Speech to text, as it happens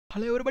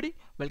Hello everybody,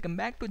 welcome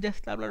back to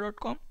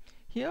justlaravel.com.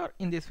 Here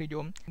in this video,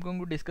 I'm going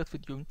to discuss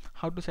with you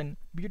how to send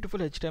beautiful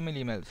HTML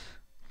emails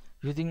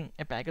using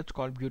a package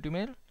called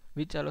BeautyMail,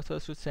 which allows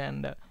us to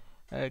send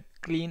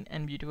clean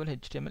and beautiful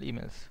HTML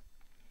emails.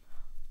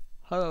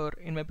 However,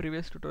 in my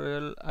previous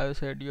tutorial, I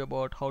said you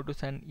about how to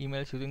send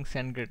emails using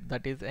SendGrid.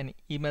 That is an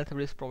email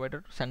service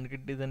provider.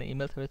 SendGrid is an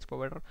email service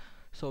provider.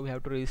 So we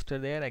have to register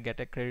there. I get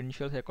a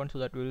credentials account so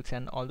that we will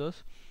send all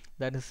those.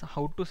 That is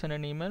how to send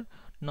an email.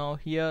 Now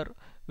here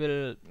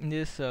we'll in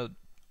this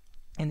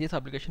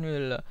application we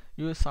will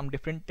use some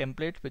different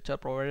templates which are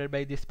provided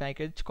by this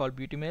package called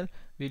BeautyMail.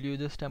 We'll use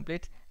those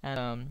templates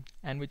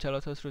and which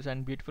allows us to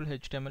send beautiful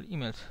HTML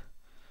emails.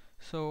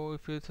 So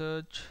if you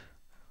search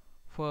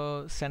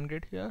for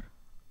SendGrid here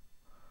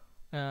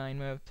in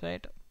my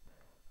website,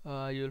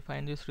 you will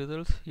find these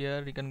results.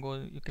 Here you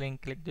can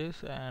click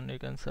this and you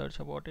can search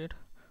about it.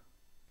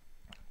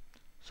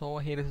 So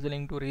here is the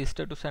link to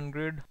register to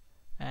SendGrid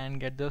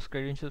and get those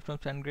credentials from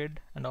SendGrid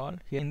and all.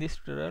 Here in this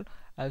tutorial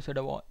I have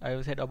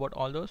said about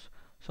all those.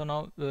 So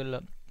now we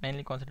will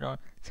mainly concentrate on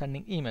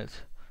sending emails,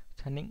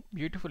 sending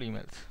beautiful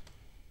emails.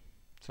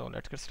 So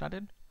let's get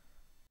started.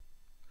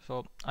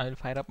 So I will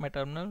fire up my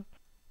terminal.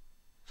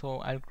 So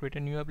I'll create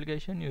a new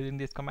application using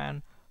this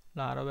command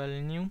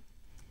Laravel new,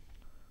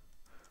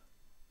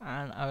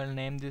 and I will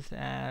name this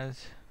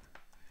as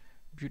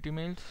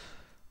BeautyMails.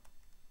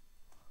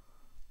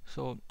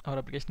 So our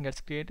application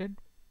gets created.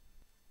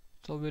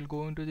 So we'll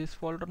go into this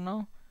folder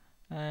now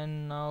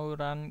and now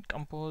run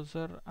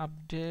composer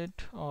update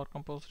or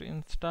composer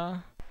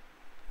insta.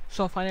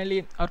 So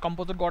finally our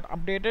composer got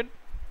updated.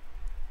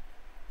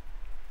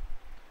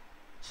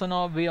 So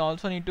now we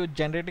also need to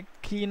generate a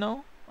key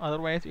now,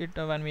 otherwise it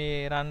when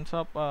we run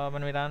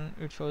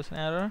it shows an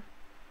error.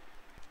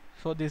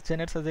 So this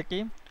generates as a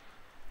key.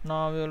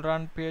 Now we will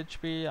run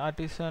php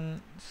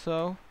artisan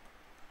serve.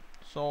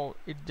 So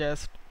it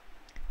just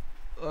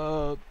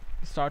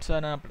starts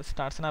an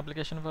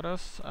application for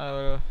us.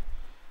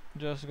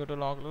 Just go to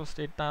localhost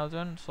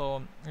 8000,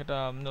 so it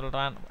will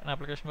run an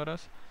application for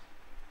us.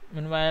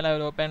 Meanwhile I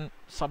will open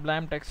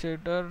Sublime text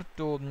editor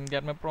to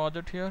get my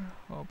project here.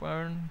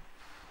 Open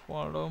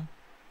folder.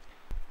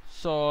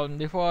 So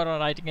before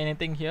writing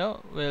anything here,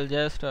 we'll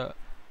just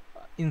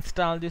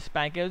install this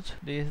package.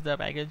 This is the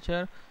package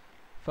here.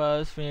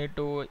 First we need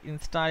to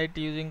install it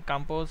using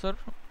composer.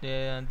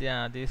 This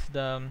is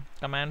the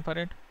command for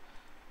it.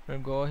 We'll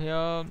go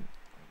here,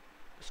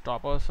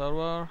 stop our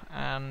server,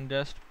 and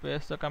just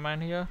paste the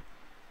command here.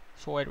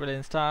 So it will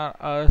install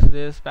us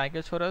this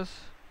package for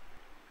us.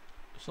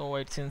 So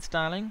it's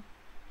installing.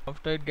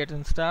 After it gets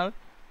installed,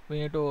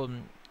 we need to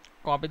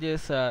copy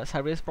this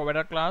service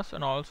provider class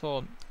and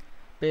also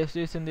paste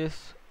this in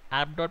this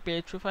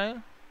app.php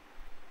file.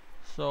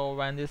 So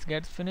when this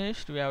gets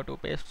finished, we have to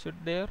paste it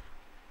there.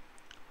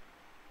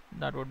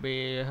 That would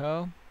be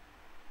here.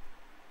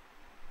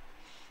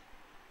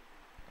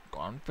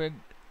 Config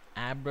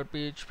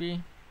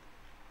app.php.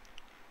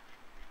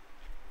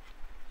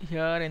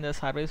 Here in the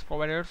service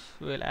providers,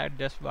 we will add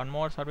just one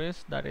more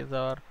service, that is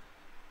our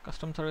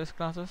custom service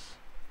classes,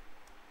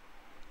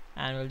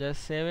 and we'll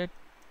just save it.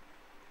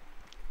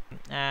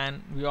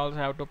 And we also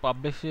have to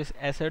publish these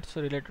assets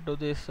related to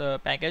this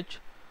package.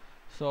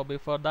 So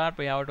before that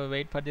we have to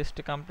wait for this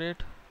to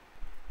complete.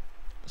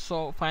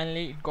 So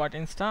finally it got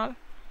installed.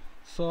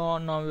 So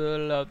now we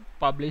will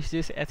publish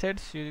these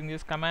assets using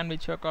this command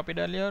which we copied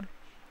earlier,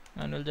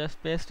 and we'll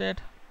just paste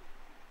it.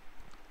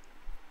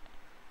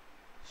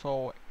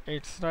 So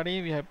it's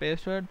ready, we have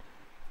pasted.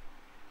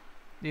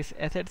 These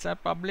assets are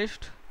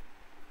published.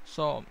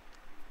 So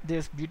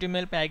this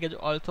BeautyMail package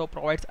also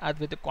provides us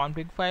with a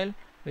config file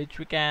which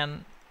we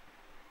can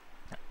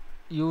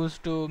use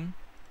to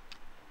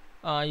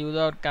use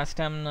our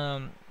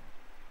custom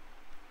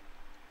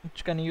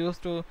which can use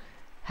to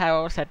have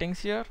our settings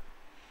here.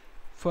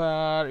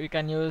 For you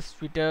can use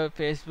Twitter,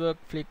 Facebook,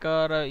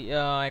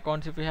 Flickr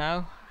accounts if you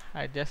have.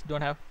 I just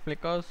don't have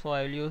Flickr, so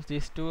I will use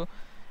these two,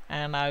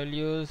 and I will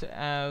use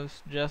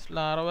as just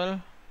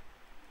Laravel.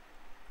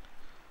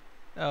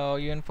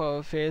 Even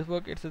for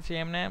Facebook it's the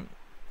same name,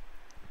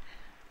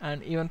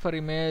 and even for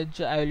image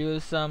I will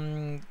use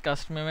some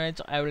custom image.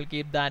 I will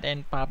keep that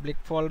in public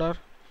folder,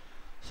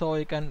 so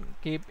you can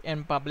keep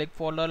in public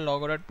folder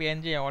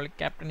logo.png. I already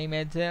kept an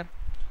image there,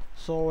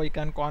 so you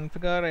can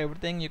configure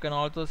everything. You can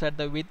also set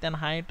the width and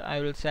height.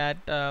 I will set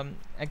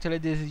actually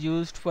this is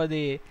used for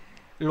the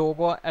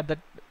logo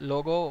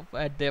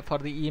for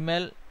the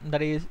email.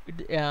 That is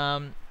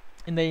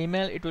in the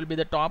email it will be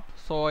the top,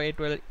 so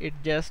it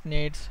just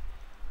needs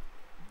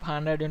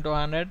 100 into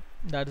 100.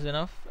 That's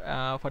enough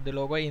for the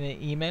logo in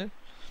the email.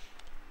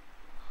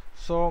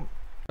 So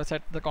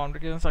set the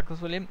configuration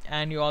successfully,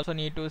 and you also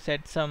need to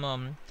set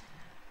some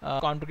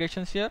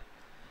configurations here.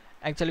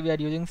 Actually we are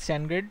using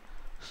SendGrid,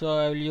 so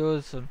I will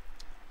use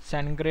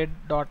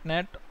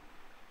SendGrid.net.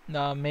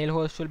 The mail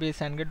host will be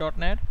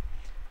SendGrid.net,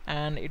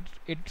 and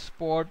its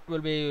port will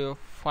be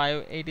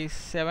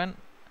 587,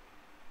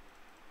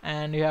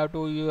 and you have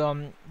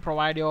to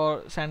provide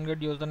your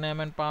SendGrid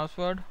username and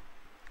password.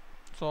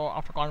 So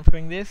after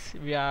configuring this,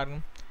 we are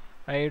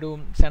ready to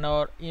send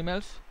our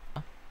emails.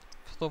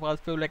 So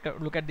first we will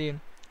look at the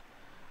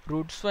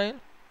roots file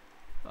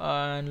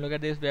and look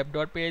at this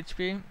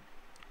web.php.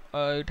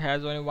 It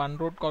has only one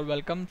root called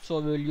welcome, so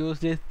we will use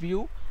this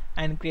view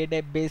and create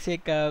a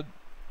basic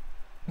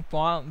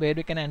form where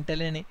we can enter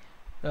any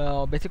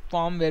basic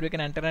form where we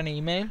can enter an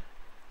email.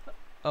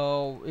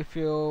 If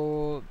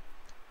you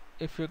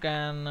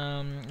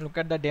can look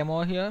at the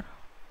demo here,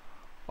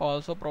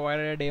 also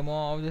provided a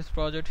demo of this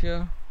project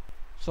here.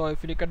 So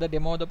if you look at the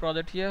demo of the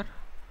project here,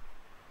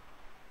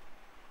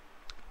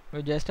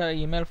 we just have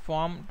email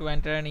form to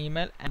enter an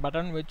email and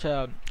button which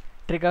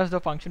triggers the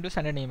function to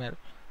send an email.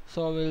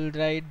 So we'll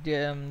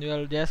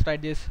just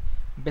write this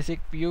basic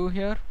view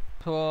here.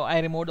 So I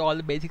removed all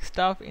the basic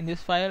stuff in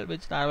this file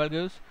which Laravel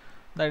gives,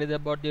 that is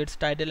about its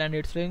title and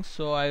its links.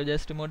 So I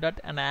just removed that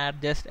and I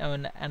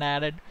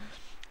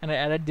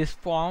added this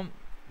form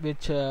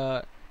which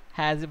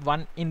has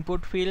one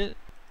input field.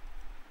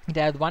 It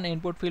has one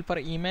input field for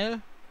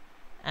email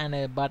and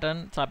a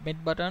button,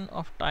 submit button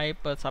of type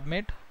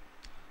submit.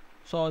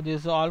 So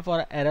this is all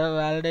for error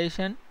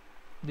validation.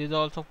 This is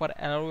also for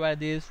error where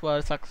this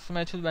for success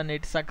message. When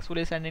it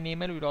successfully send an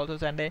email, we'll also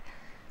send a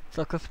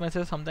success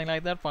message, something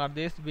like that. For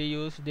this we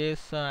use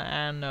this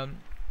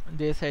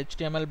this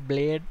HTML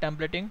blade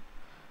templating,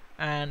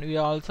 and we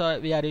are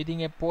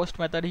using a post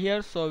method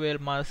here. So we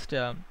must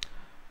use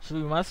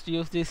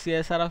this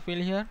CSRF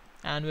field here,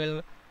 and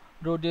we'll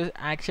do this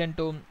action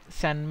to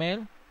send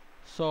mail.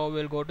 So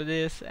we'll go to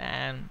this,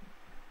 and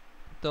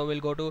so we'll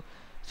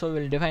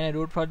define a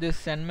route for this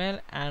send mail,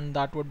 and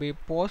that would be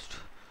post.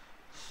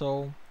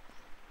 So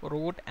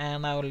route,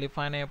 and I will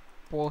define a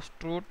post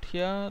route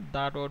here,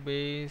 that would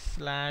be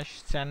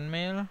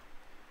 /sendmail,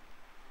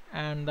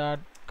 and that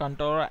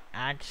controller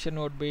action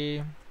would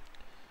be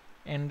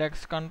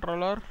index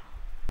controller.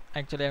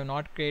 Actually I have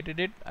not created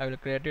it, I will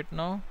create it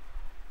now.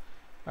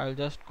 I will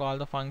just call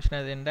the function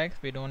as index.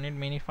 We don't need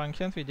many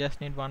functions, we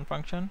just need one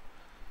function.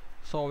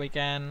 So we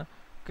can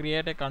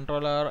create a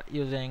controller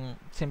using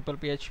simple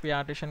PHP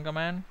artisan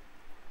command.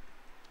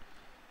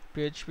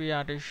 PHP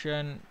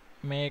artisan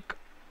make.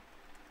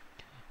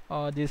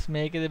 This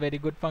make is a very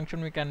good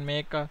function. We can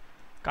make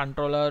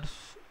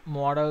controllers,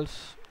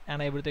 models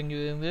and everything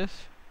using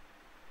this,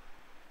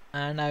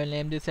 and I will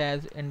name this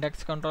as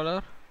index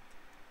controller.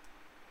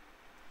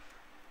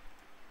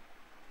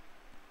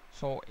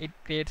 So it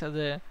creates as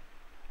a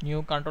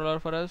new controller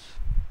for us,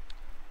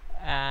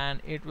 and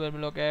it will be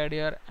located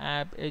here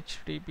app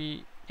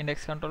http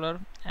index controller,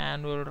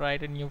 and we'll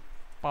write a new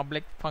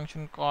public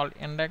function called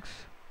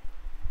index.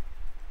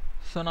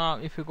 So now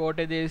if you go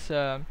to this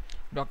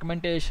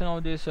documentation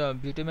of this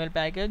Beautymail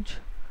package,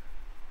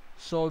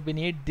 so we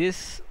need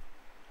this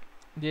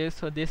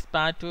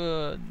part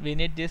to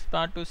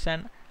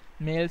send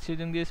mails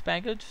using this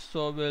package.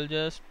 So we'll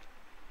just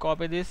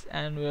copy this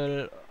and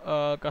we'll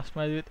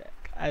customize it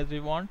as we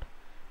want.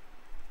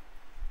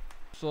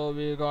 So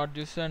we got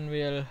this and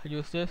we'll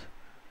use this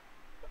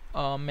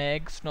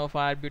make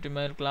snowfire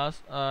Beautymail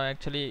class.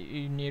 Actually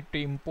you need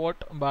to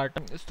import, but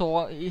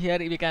so here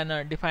we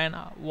can define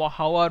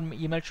how our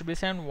email should be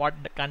sent, what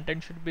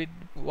content should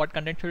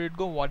it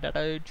go, what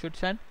data it should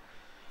send.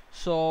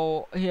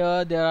 So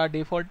here there are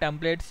default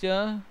templates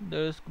here.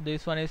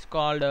 This one is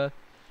called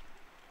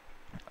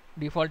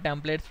default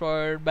templates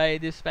provided by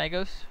this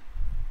package.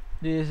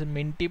 This is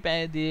minty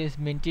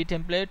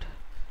template,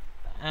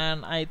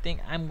 and I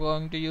think I'm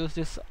going to use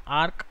this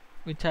arc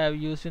which I have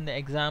used in the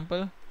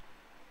example.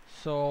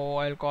 So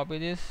I'll copy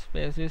this,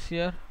 paste this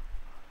here,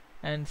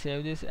 and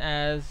save this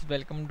as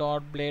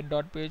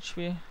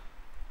welcome.blade.php.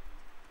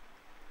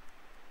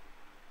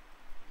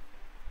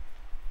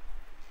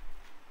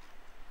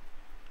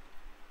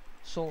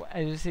 So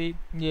as you see,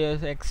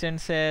 this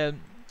extends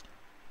some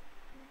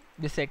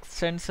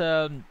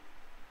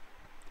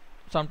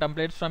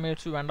templates from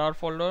its vendor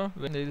folder.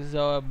 This is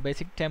a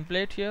basic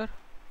template here.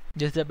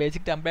 This is the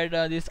basic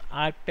template this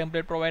arc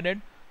template provided.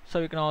 So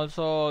you can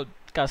also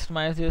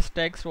customize this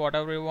text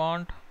whatever you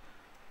want.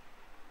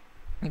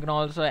 You can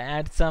also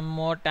add some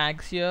more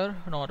tags here,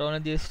 not only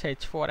this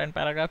h4 and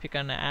paragraph. You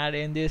can add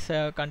in this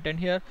content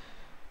here.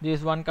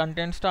 This one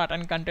content start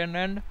and content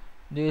end.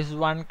 This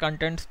one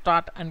content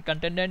start and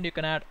content end. You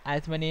can add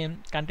as many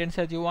contents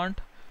as you want.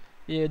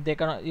 You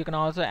can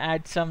also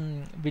add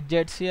some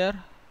widgets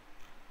here.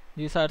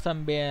 These are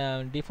some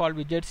default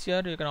widgets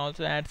here. You can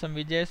also add some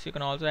widgets. You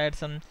can also add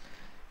some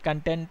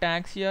content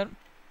tags here.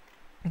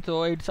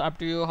 So it's up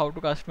to you how to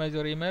customize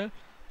your email.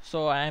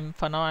 So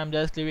for now I'm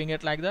just leaving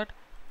it like that.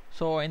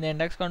 So in the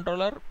index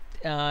controller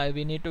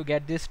we need to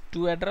get this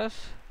to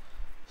address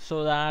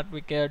so that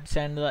we could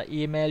send the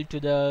email to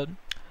the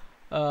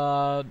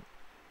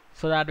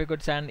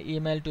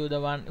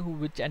one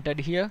which entered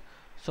here.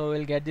 So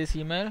we'll get this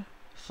email.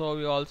 So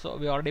we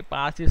already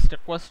passed this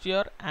request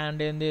here, and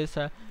in this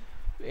and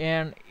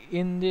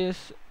in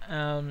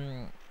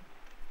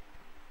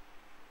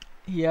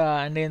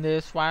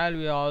this file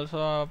we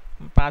also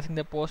passing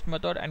the post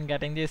method and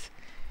getting this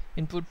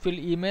input field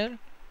email.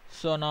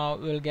 So now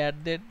we'll get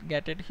it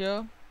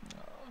here.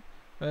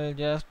 we'll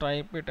just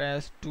type it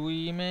as to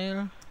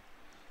email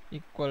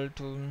equal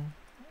to,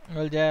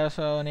 we'll just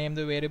name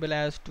the variable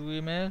as to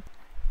email,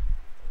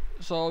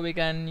 so we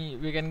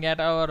can get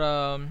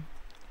our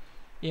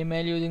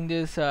email using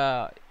this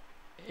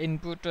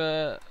input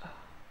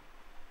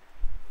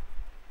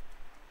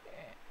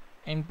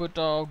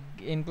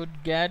input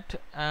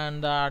get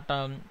and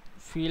that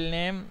field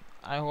name.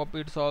 I hope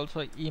it's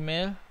also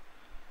email,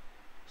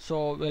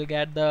 so we'll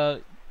get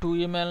the to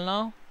email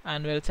now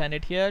and we'll send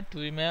it here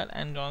to email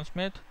and John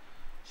Smith.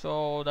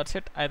 So that's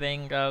it. I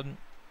think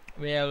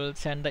we will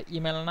send the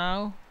email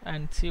now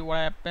and see what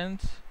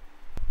happens.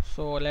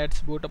 So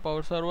let's boot up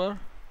our server.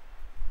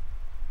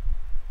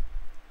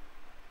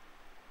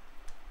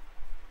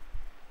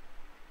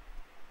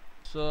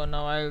 So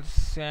now I'll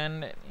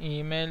send an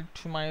email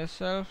to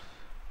myself.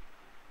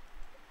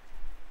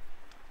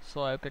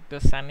 So I click the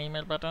send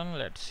email button.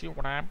 Let's see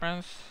what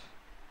happens.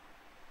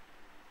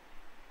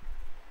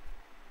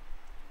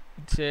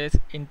 It says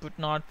input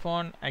not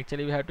found.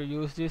 Actually we have to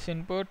use this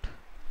input.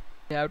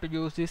 We have to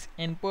use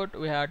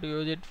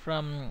it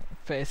from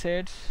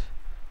facets,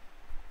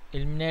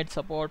 eliminate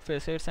support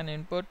facets and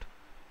input.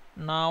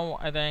 Now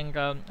I think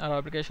our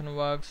application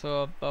works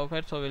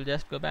perfect, so we'll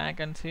just go back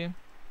and see,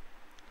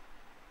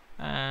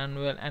 and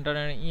we'll enter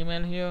an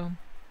email here.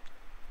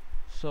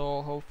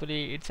 So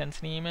hopefully it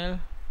sends an email.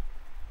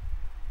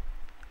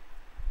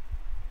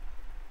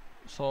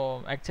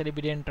 So actually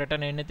we didn't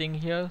return anything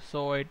here,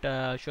 so it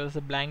shows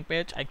a blank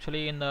page.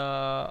 Actually in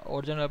the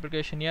original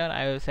application here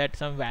I have set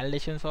some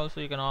validations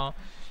also. You cannot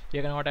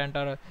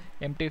enter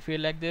empty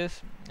field like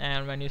this,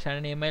 and when you send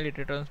an email it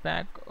returns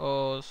back.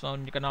 So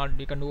you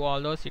can do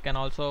all those. You can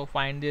also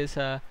find this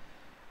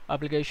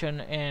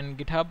application in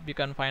GitHub. You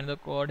can find the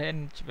code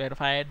and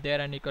verify it there,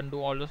 and you can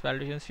do all those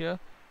validations here.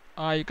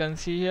 You can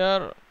see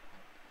here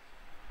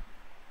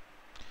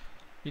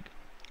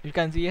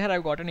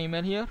I've got an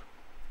email here.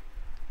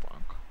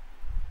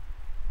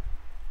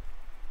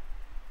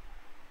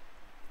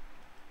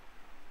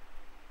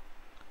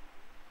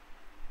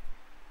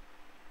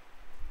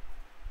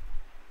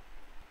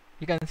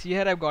 You can see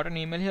here I've got an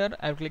email here.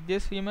 I've clicked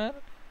this email.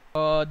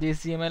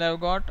 This email I've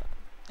got.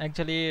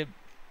 Actually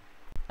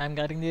I'm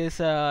getting these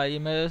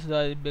emails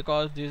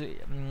because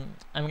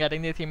I'm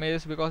getting these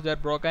emails because they're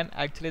broken.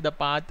 Actually the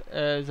path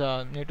is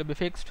need to be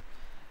fixed.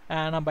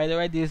 And by the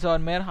way, these are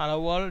mere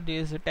hello world,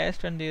 this is a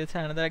test, and this is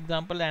another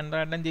example, and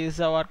then this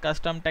is our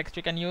custom text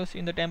you can use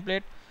in the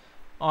template.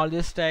 All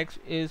this text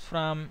is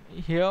from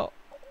here.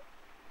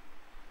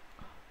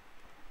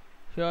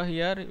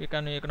 Here you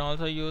can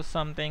also use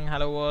something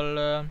hello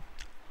world.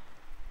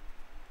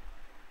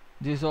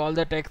 This is all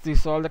the text,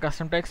 this is all the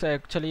custom text.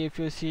 Actually if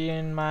you see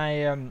in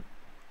my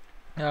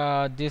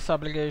this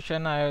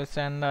application I have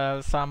sent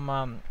I've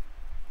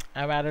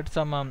added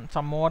some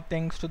more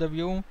things to the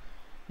view.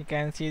 You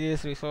can see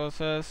these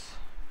resources,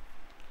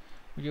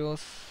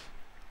 views,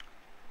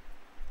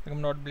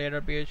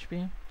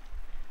 welcome.blader.php.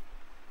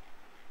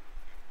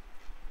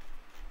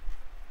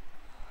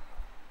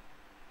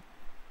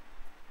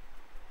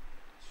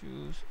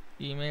 Choose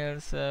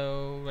emails,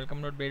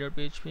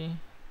 welcome.blader.php,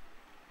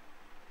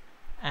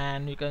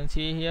 and you can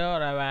see here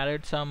I've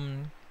added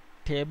some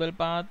table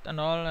path and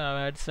all.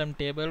 I've added some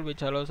table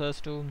which allows us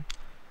to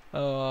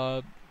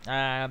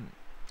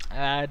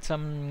add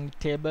some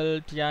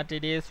table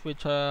TRTDs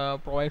which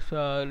provides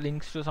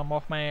links to some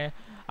of my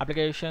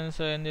applications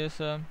in this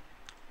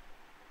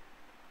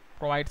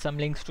provide some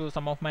links to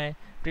some of my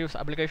previous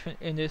applications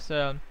in this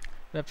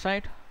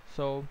website.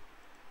 So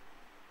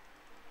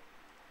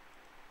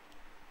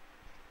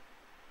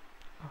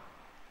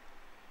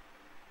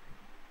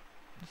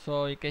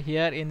you can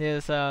here in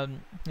this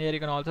here you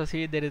can also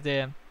see there is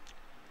a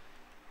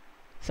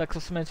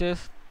success message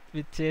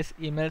which says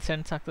email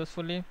sent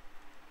successfully,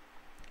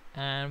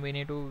 and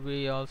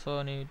we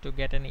also need to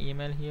get an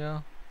email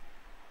here.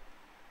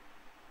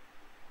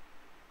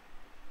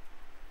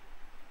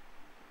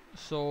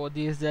 So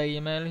this is the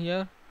email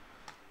here.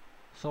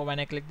 So when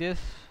I click this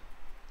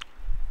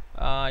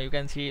you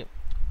can see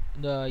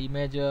the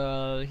image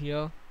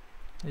here.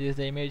 This is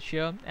the image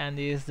here, and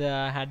this is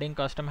the heading,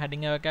 custom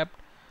heading I have kept,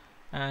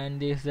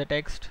 and this is the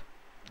text.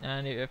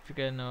 And if you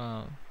can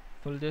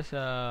pull this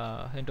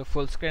into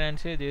full screen and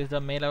see, this is the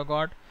mail I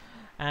got,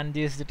 and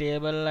this is the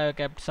table. I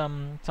kept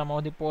some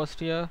of the posts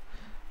here.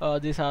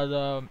 These are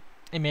the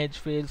image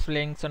fields,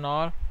 links and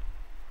all.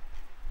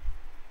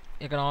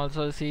 You can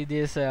also see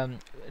this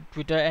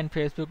Twitter and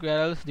Facebook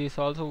URLs. These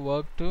also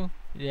work too.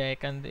 Yeah,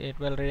 it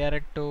will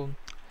redirect to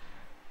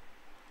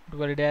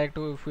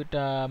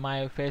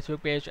my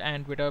Facebook page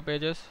and Twitter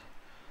pages.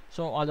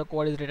 So all the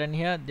code is written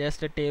here.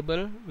 Just a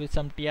table with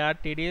some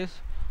TRTDs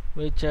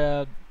which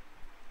where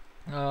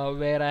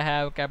I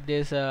have kept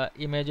these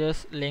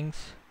images,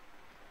 links.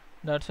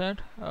 That's it.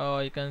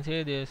 You can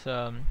see this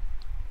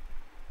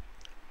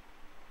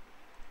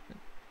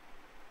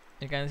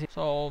you can see.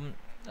 So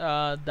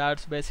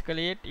that's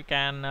basically it. You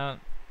can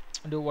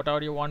do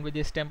whatever you want with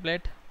this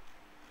template.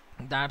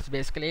 That's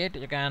basically it.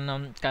 You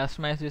can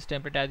customize this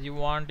template as you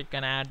want. You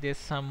can add this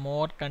some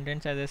more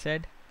contents, as I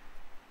said.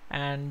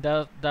 and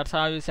that's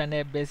how you send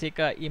a basic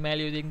email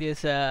using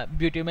this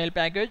beauty mail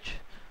package.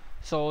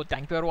 So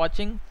thank you for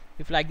watching.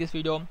 If you like this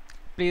video,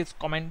 please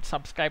comment,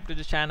 subscribe to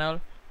the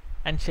channel,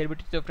 and share it with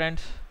your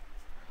friends.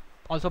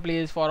 Also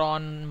please follow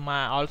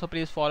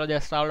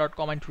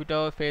justlaravel.com on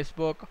Twitter,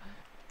 Facebook.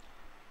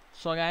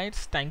 So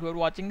guys, thank you for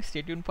watching.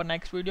 Stay tuned for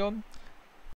next video.